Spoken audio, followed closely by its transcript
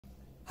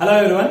Hello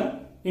everyone.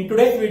 In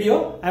today's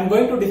video, I am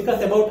going to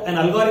discuss about an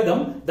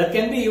algorithm that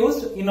can be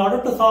used in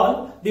order to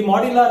solve the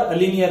modular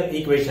linear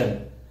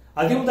equation.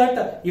 Assume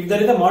that if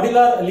there is a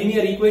modular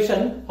linear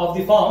equation of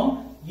the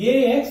form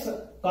Ax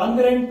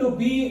congruent to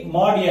B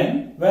mod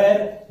n,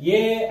 where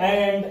A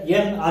and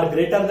n are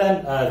greater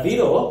than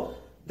 0,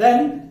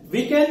 then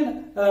we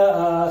can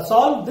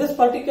solve this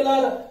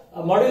particular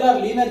modular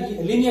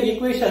linear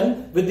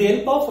equation with the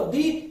help of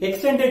the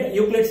extended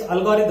Euclid's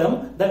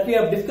algorithm that we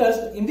have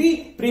discussed in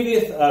the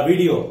previous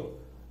video.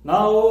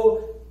 Now,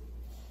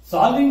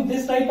 solving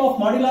this type of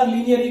modular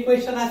linear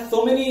equation has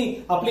so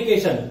many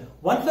applications.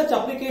 One such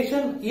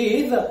application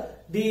is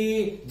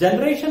the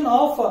generation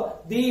of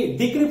the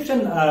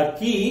decryption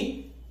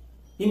key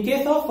in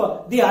case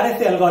of the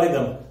RSA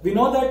algorithm. We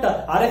know that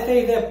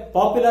RSA is a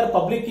popular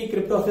public key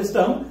crypto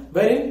system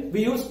wherein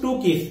we use two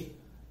keys.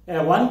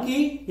 One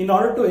key in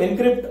order to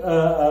encrypt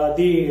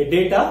the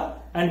data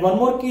and one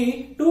more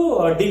key to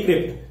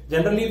decrypt.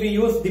 Generally, we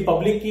use the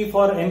public key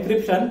for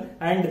encryption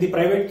and the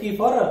private key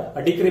for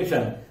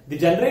decryption. The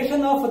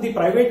generation of the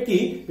private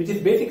key, which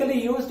is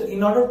basically used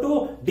in order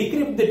to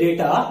decrypt the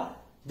data,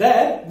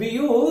 there we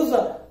use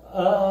a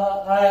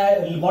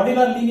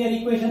modular linear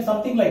equation,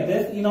 something like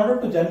this, in order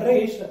to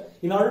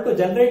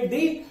generate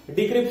the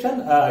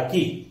decryption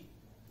key.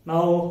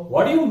 Now,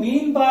 what do you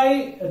mean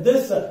by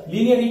this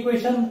linear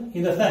equation?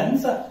 In the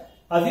sense,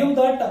 assume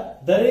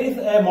that there is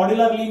a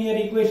modular linear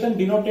equation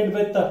denoted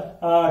with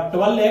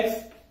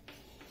 12x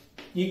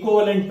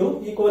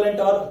equivalent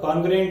or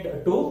congruent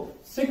to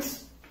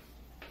 6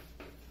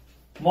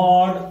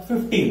 mod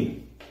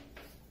 15.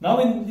 Now,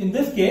 in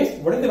this case,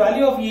 what is the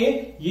value of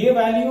A? A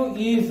value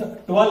is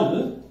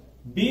 12,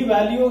 B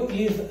value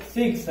is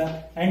 6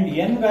 and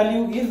N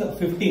value is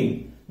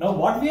 15. Now,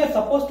 what we are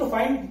supposed to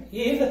find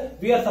is,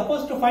 we are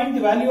supposed to find the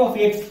value of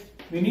x.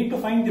 We need to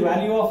find the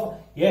value of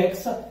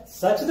x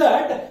such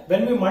that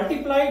when we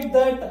multiplied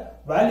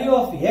that value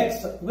of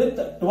x with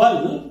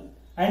 12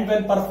 and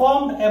when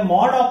performed a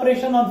mod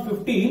operation on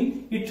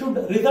 15, it should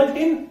result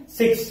in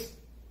 6.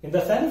 In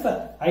the sense,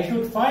 I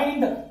should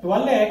find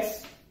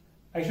 12x,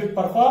 I should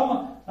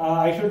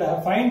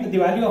find the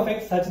value of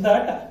x such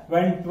that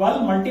when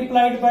 12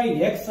 multiplied by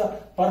x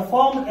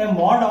performed a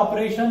mod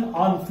operation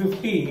on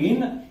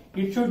 15,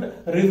 it should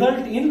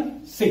result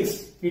in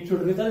 6. It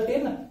should result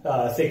in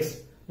 6.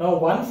 Now,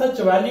 one such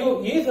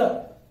value is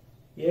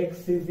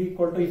x is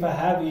equal to, if I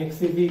have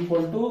x is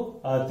equal to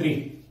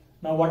 3.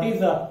 Now, what is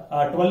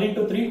 12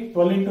 into 3?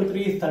 12 into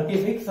 3 is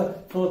 36.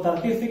 So,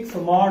 36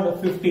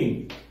 mod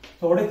 15.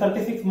 So, what is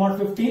 36 mod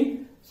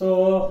 15?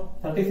 So,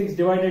 36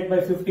 divided by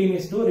 15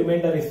 is 2,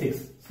 remainder is 6.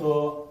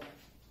 So,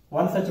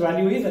 one such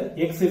value is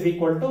x is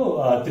equal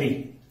to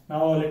 3.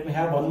 Now, let me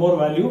have one more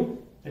value.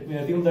 Let me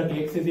assume that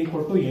x is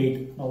equal to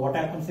 8. Now, what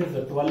happens is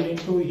 12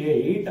 into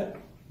 8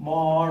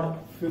 mod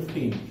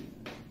 15.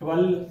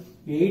 12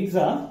 8s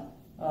are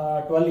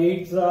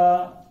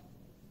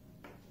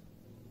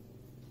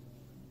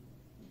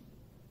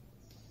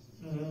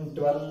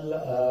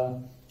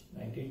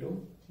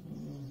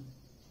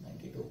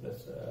 92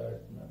 plus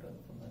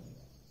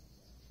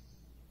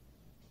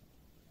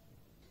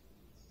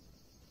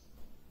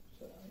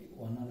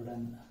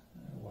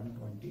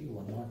 120,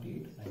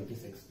 108,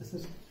 96. This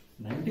is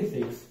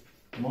 96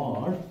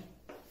 mod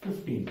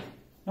 15.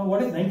 Now,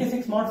 what is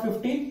 96 mod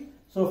 15?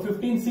 So,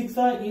 15 6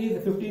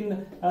 is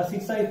 15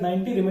 6 is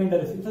 90, remainder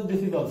is 6. So,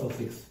 this is also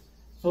 6.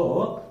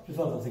 So, this is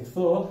also 6.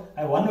 So,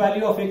 one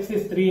value of x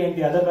is 3 and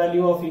the other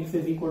value of x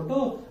is equal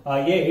to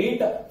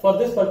 8 for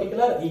this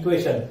particular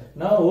equation.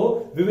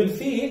 Now, we will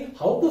see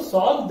how to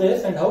solve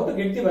this and how to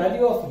get the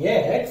value of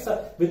x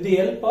with the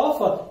help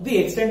of the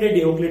extended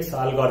Euclid's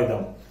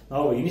algorithm.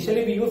 Now,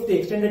 initially we use the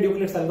extended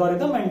Euclid's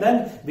algorithm and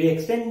then we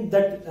extend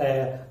that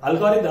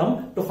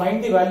algorithm to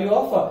find the value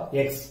of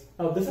x.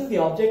 Now, this is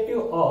the objective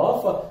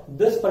of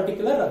this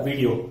particular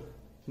video.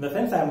 In the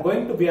sense,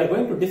 we are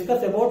going to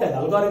discuss about an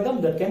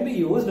algorithm that can be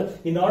used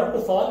in order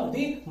to solve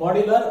the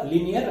modular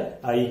linear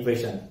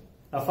equation.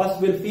 Now, first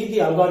we'll see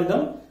the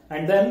algorithm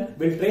and then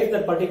we'll trace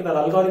that particular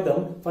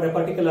algorithm for a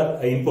particular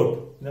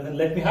input. Then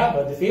let me have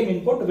the same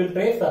input, we'll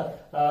trace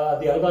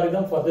the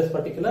algorithm for this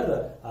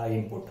particular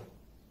input.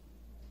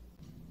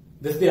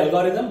 This is the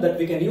algorithm that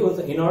we can use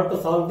in order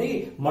to solve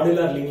the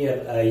modular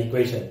linear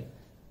equation.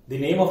 The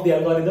name of the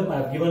algorithm I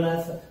have given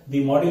as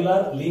the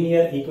modular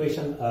linear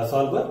equation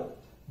solver,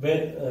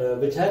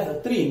 which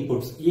has three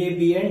inputs a,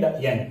 b and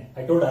n.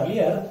 I told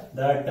earlier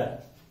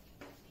that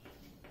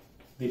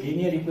the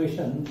linear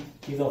equation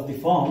is of the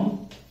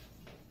form,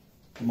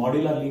 the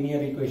modular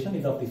linear equation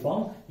is of the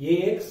form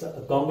ax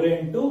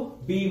congruent to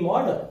b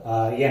mod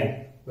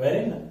n,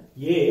 wherein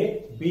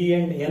a, b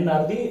and n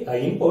are the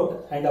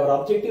input and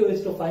our objective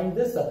is to find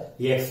this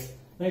x.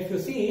 Now, if you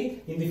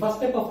see in the first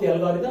step of the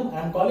algorithm, I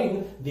am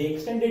calling the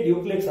extended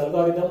Euclid's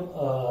algorithm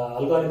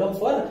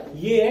for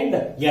a and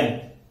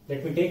n.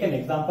 Let me take an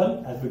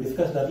example as we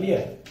discussed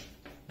earlier.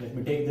 Let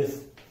me take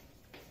this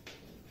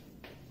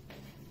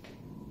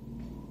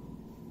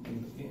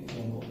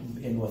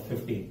n was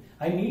 15.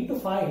 I need to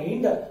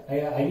find,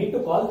 I need to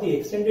call the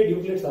extended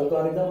Euclid's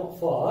algorithm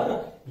for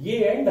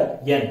A and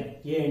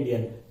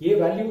N. A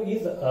value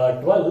is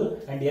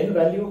 12 and N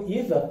value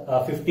is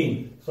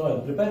 15. So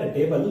I'll prepare a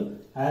table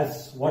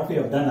as what we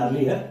have done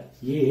earlier.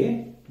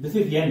 A, this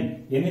is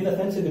N. N in the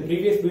sense in the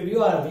previous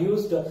video I have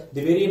used the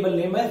variable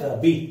name as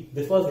B.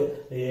 This was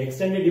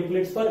extended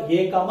Euclid's for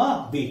A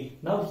comma B.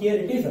 Now here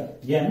it is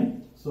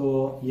N.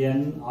 So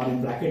N, or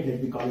in bracket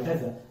let me call it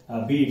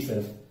as B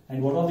itself.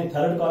 And what was the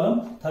third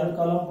column? Third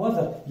column was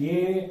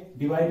A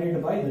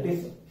divided by, that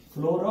is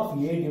floor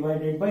of A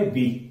divided by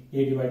B.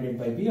 A divided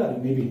by B, or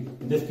maybe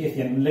in this case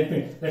N.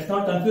 Let's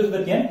not confuse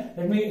with N.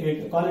 Let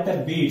me call it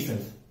as B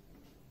itself.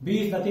 B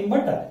is nothing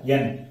but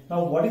N.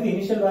 Now what is the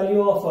initial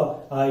value of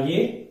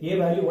A? A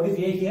value, what is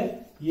A here?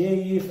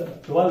 A is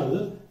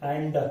 12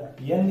 and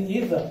N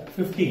is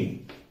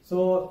 15.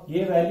 So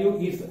A value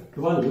is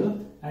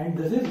 12 and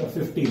this is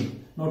 15.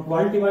 Now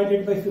 12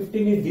 divided by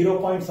 15 is 0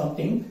 point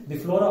something. The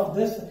floor of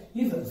this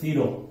is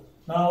 0.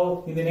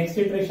 Now in the next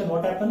iteration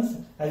what happens?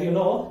 As you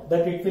know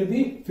that it will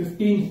be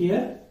 15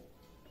 here,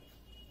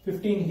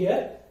 15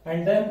 here,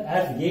 and then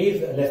as A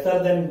is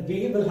lesser than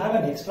B, will have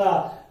an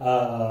extra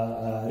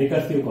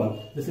recursive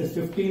call. This is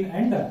 15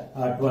 and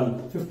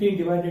 12. 15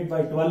 divided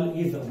by 12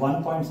 is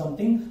 1 point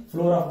something.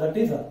 Floor of that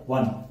is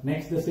 1.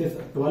 Next this is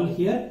 12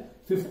 here.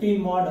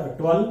 15 mod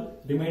 12.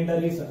 Remainder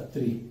is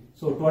 3.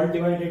 So 12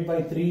 divided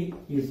by 3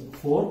 is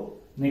 4.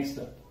 Next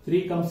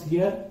 3 comes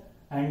here,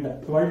 and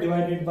 12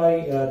 divided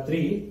by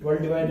 3.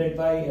 12 divided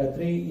by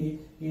 3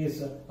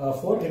 is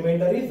 4.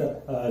 Remainder is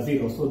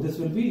 0. So this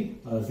will be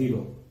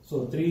 0.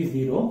 So 3 is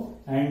 0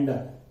 and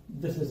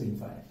this is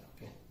infinite.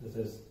 Okay, this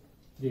is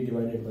 3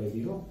 divided by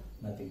 0,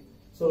 nothing.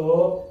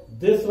 So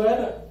this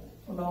were,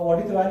 now what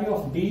is the value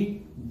of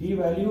D? D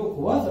value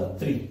was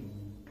 3.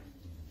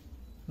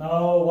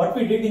 Now what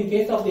we did in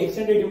case of the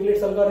extended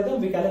Euclid's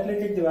algorithm, we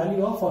calculated the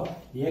value of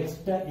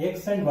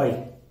x and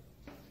y.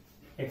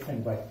 X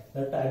and y.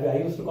 That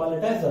I used to call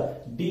it as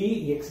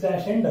d x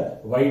dash and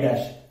y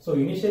dash. So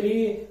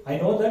initially I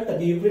know that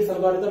the Euclid's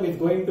algorithm is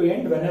going to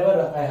end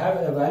whenever I have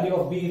a value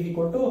of b is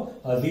equal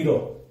to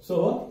 0.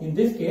 So in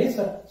this case,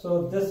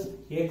 so this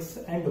x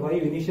and y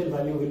initial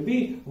value will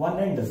be 1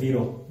 and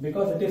 0,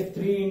 because it is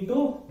 3 into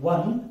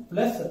 1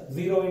 plus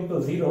 0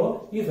 into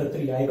 0 is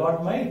 3. I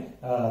got my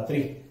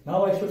 3.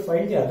 Now I should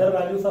find the other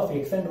values of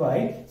x and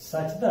y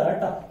such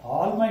that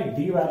all my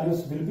d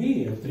values will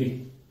be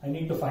 3. I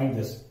need to find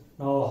this.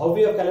 Now how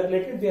we have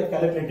calculated? We have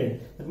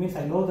calculated. That means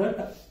I know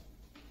that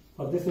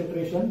for this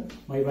iteration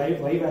my y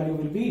value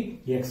will be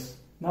x.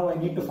 Now I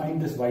need to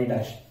find this y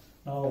dash.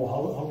 Now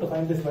how to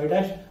find this y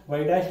dash?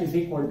 Y dash is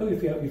equal to,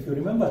 if you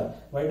remember,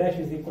 y dash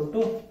is equal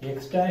to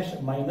x dash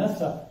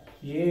minus a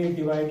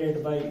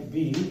divided by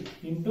b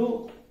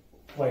into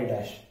y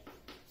dash.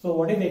 So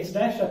what is x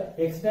dash?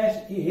 X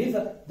dash is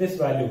this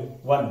value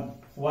 1.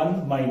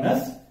 1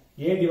 minus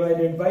a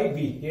divided by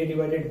b. A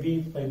divided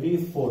by b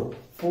is 4.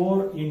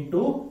 4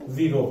 into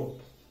 0.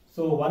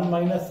 So 1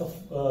 minus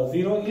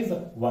 0 is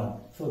 1.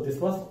 So this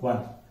was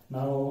 1.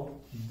 Now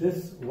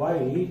this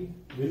y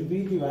will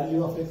be the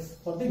value of x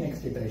for the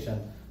next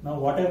iteration. Now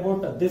what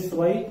about this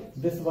y?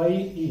 This y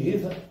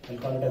is, I'll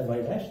call it as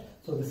y dash.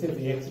 So this is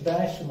x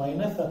dash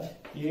minus a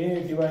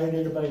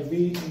divided by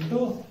b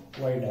into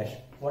y dash.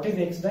 What is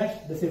x dash?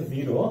 This is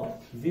 0.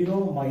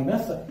 0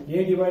 minus a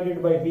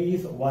divided by b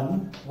is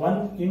 1.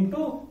 1 into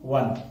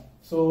 1.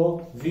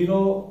 So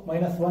 0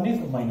 minus 1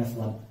 is minus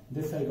 1.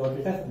 This I got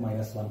it as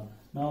minus 1.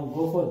 Now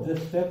go for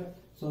this step.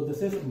 So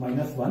this is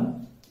minus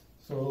 1.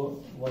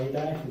 So y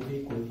dash is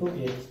equal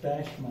to x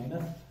dash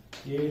minus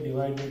a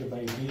divided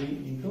by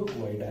b into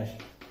y dash.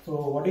 So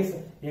what is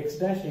x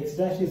dash? X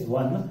dash is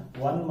 1.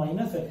 1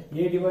 minus a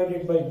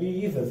divided by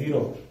b is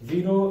 0.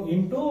 0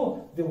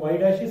 into the y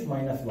dash is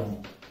minus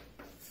 1.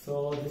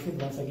 So this is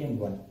once again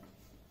 1.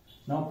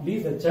 Now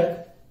please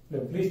check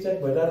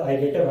whether I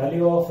get a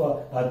value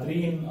of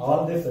 3 in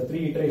all this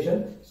 3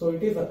 iteration. So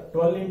it is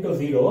 12 into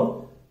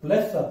 0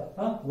 plus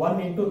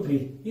 1 into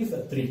 3 is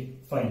 3.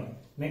 Fine.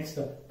 Next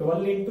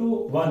 12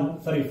 into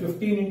 1, sorry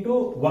 15 into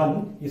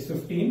 1 is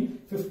 15.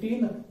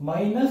 15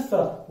 minus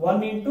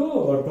 1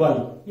 into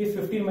 12 is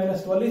 15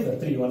 minus 12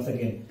 is 3 once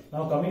again.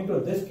 Now coming to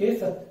this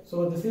case,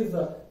 so this is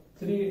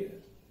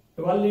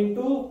 12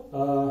 into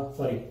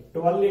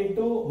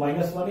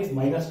minus 1 is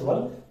minus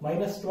 12.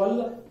 Minus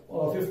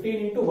 12,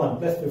 15 into 1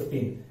 plus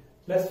 15.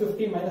 Plus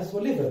 15 minus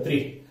 12 is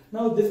 3.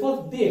 Now this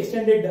was the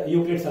extended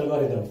Euclid's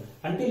algorithm.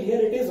 Until here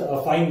it is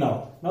fine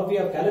now. Now we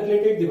have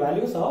calculated the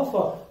values of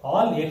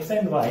all x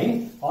and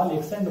y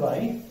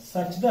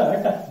such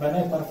that when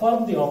I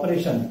perform the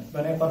operation,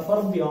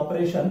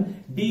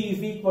 d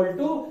is equal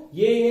to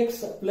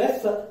ax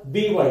plus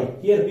by.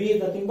 Here b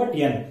is nothing but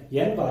n.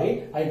 N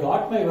by, I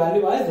got my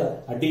value as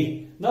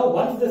d. Now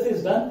once this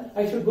is done,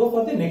 I should go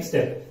for the next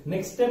step.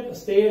 Next step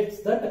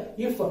states that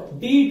if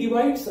d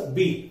divides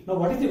b. Now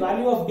what is the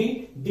value of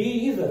d?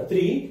 D is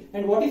 3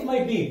 and what is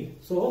my b?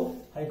 So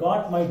I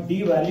got my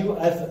d value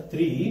as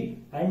 3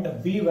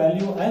 and b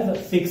value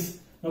as 6.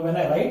 Now when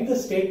I write the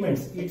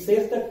statements, it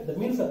says that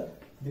means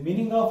The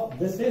meaning of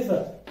this is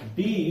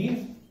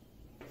D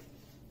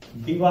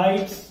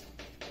divides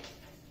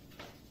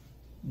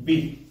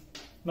B.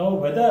 Now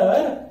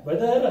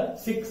whether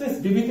 6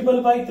 is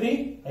divisible by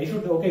 3, I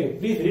should, okay,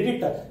 please read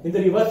it in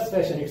the reverse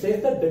fashion. It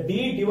says that the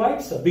D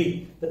divides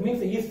B. That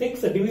means is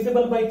 6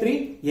 divisible by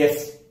 3?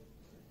 Yes.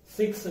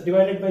 6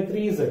 divided by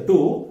 3 is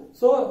 2.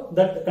 So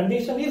that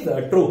condition is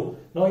true.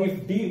 Now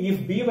if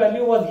B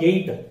value was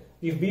 8,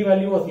 if B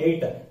value was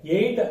 8,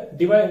 8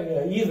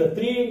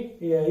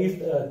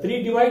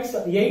 3 divides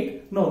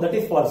 8? No, that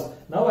is false.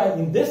 Now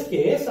in this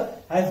case,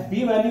 as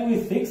B value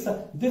is 6,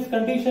 this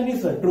condition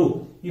is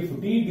true.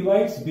 If D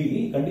divides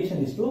B,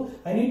 condition is true,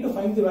 I need to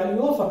find the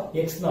value of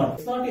x0.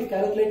 X0 is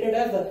calculated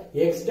as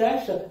x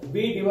dash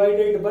B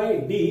divided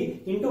by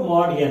D into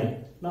mod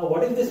n. Now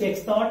what is this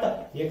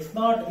x0?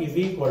 X0 is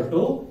equal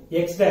to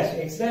x dash.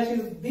 X dash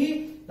is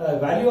the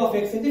value of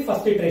x in the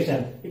first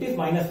iteration. It is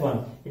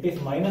 -1. It is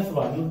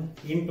 -1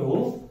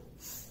 into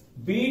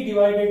B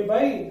divided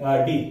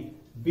by D.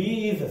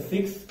 B is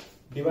 6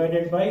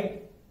 divided by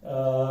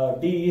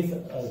D is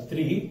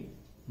 3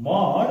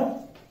 mod.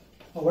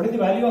 What is the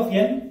value of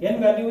n? N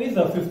value is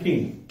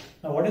 15.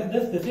 Now what is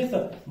this? This is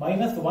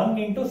 -1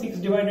 into 6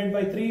 divided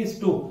by 3 is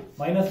 2.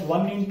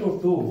 -1 into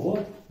 2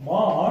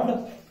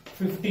 mod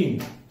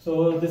 15.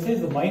 So this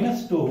is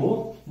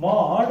 -2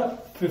 mod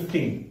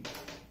 15.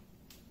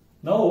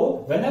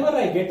 Now whenever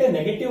I get a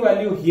negative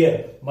value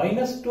here,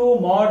 -2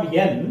 mod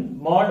n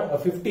mod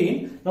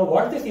 15. Now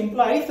what this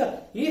implies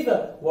is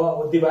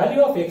the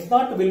value of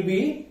x0 will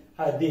be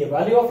the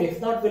value of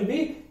x0 will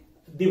be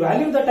the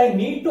value that I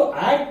need to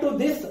add to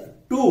this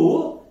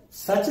 2,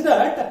 such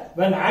that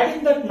when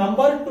adding that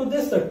number to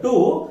this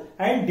 2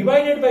 and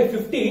divided by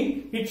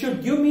 15, it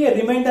should give me a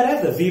remainder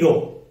as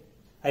 0.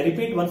 I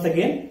repeat once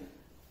again.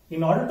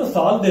 In order to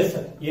solve this,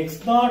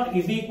 x0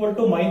 is equal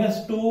to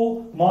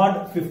 -2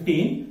 mod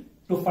 15.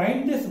 To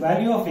find this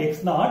value of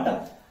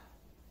x0,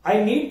 I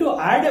need to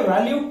add a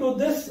value to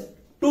this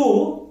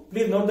 2.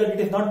 Please note that it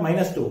is not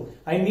 -2.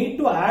 I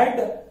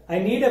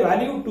need a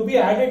value to be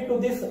added to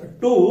this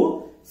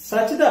 2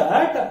 such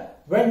that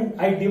when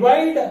I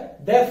divide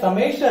their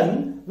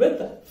summation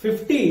with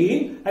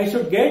 15, I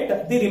should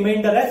get the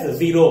remainder as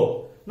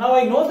 0. Now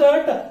I know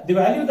that the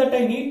value that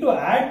I need to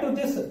add to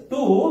this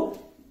 2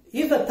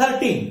 is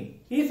 13.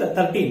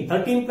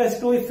 13 plus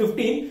 2 is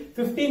 15.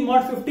 15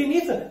 mod 15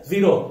 is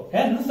 0.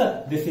 Hence,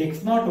 this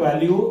x0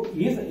 value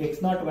is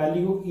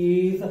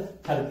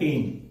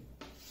 13.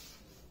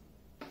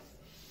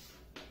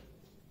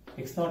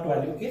 X0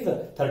 value is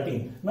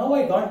 13. Now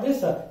I got this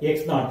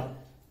x0.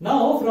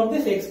 Now from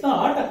this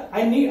x0,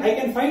 I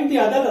can find the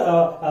other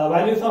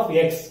values of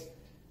x.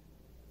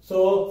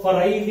 So for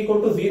I is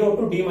equal to 0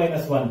 to d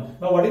minus 1.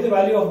 Now what is the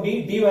value of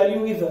d? D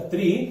value is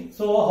 3.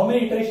 So how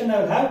many iterations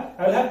I will have?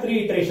 I will have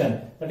 3 iterations.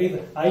 That is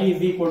I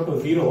is equal to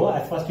 0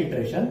 as first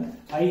iteration.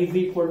 I is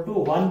equal to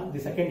 1 the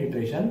second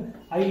iteration.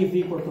 I is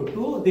equal to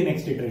 2 the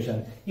next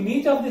iteration. In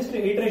each of these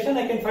iteration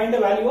I can find the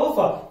value of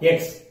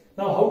x.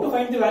 Now how to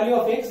find the value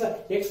of x?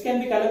 X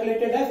can be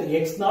calculated as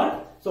x0.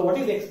 So what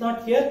is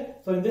x0 here?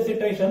 So in this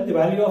iteration the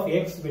value of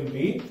x will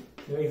be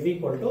is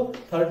equal to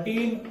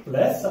 13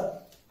 plus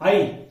I.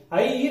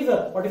 I is,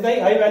 what is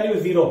I? I value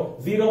is 0.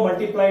 0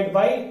 multiplied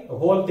by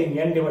whole thing,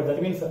 n divided. That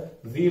means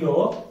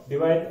 0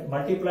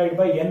 multiplied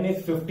by n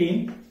is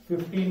 15.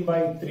 15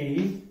 by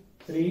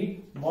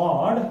 3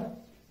 mod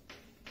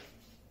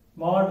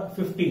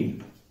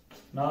 15.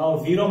 Now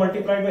 0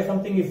 multiplied by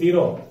something is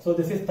 0. So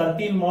this is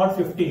 13 mod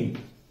 15.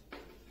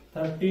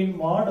 13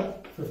 mod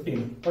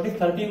 15. What is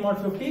 13 mod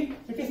 15?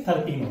 It is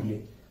 13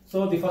 only.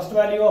 So the first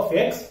value of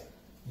x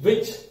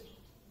which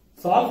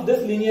solves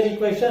this linear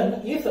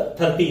equation is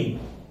 13.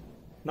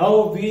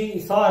 Now we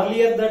saw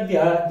earlier that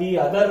the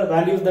other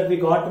values that we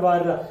got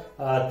were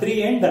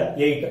 3 and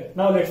 8.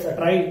 Now let's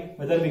try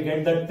whether we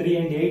get that 3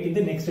 and 8 in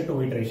the next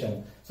 2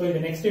 iteration. So in the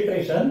next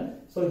iteration,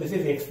 so this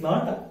is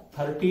x0,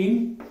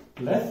 13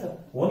 plus,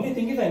 only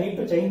thing is I need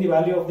to change the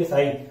value of this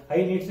I.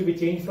 I needs to be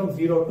changed from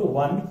 0 to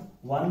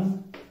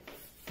 1,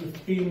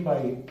 15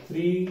 by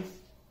 3,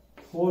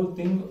 whole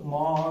thing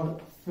mod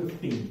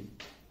 15.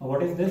 Now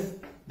what is this?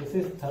 This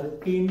is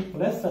 13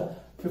 plus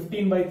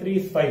 15 by 3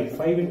 is 5.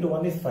 5 into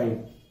 1 is 5.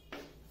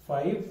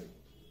 5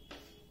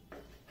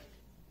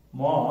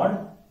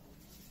 mod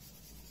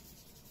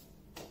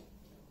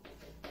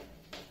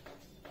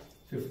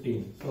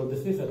 15. So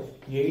this is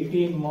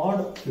 18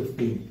 mod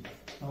 15.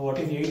 Now what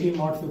is 18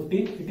 mod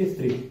 15? It is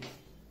 3.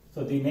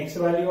 So the next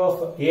value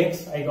of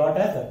x I got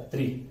as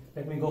 3.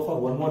 Let me go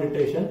for one more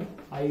iteration.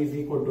 I is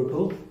equal to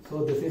 2.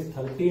 So this is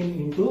 13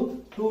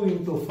 into 2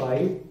 into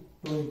 5.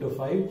 2 into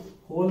 5.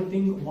 Whole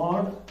thing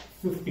mod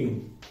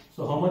 15.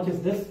 So how much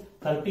is this?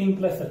 13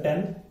 plus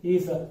 10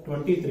 is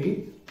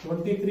 23.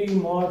 23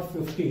 mod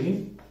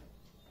 15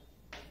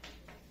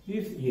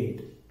 is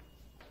 8.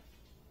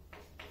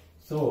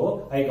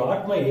 So I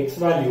got my x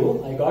value.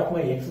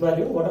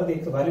 What are the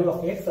x value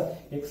of x?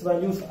 X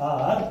values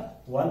are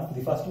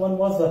the first one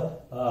was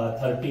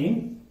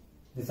 13.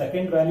 The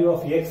second value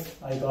of x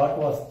I got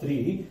was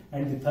 3,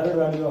 and the third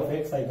value of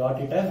x I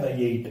got it as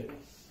 8.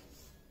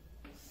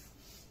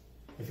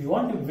 If you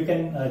want, we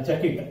can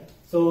check it.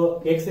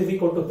 So x is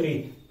equal to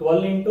 3.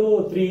 12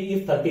 into 3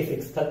 is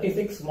 36.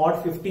 36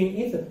 mod 15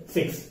 is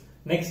 6.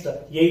 Next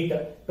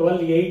 8.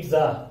 12 8s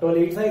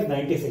is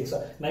 96.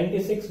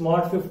 96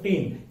 mod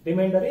 15.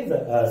 Remainder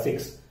is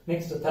 6.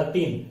 Next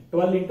 13.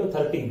 12 into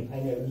 13. I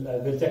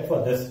will check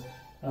for this.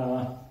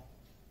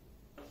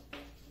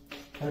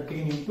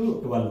 13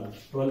 into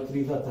 12. 12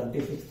 3s are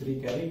 36.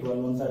 3 carry. 12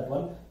 1s are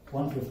 12.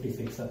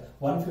 156.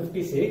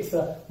 156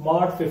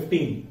 mod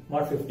 15.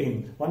 Mod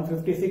 15.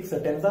 156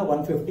 10s are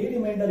 150.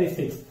 Remainder is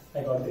 6.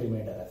 I got the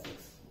remainder as 6.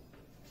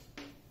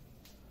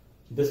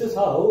 This is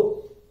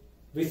how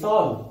we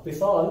solve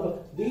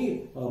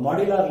the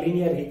modular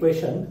linear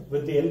equation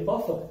with the help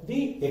of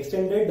the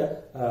extended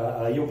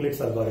Euclid's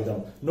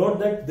algorithm. Note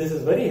that this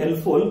is very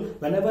helpful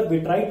whenever we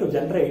try to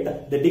generate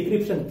the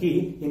decryption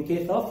key in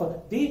case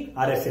of the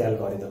RSA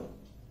algorithm.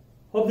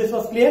 Hope this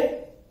was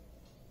clear.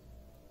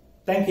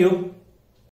 Thank you.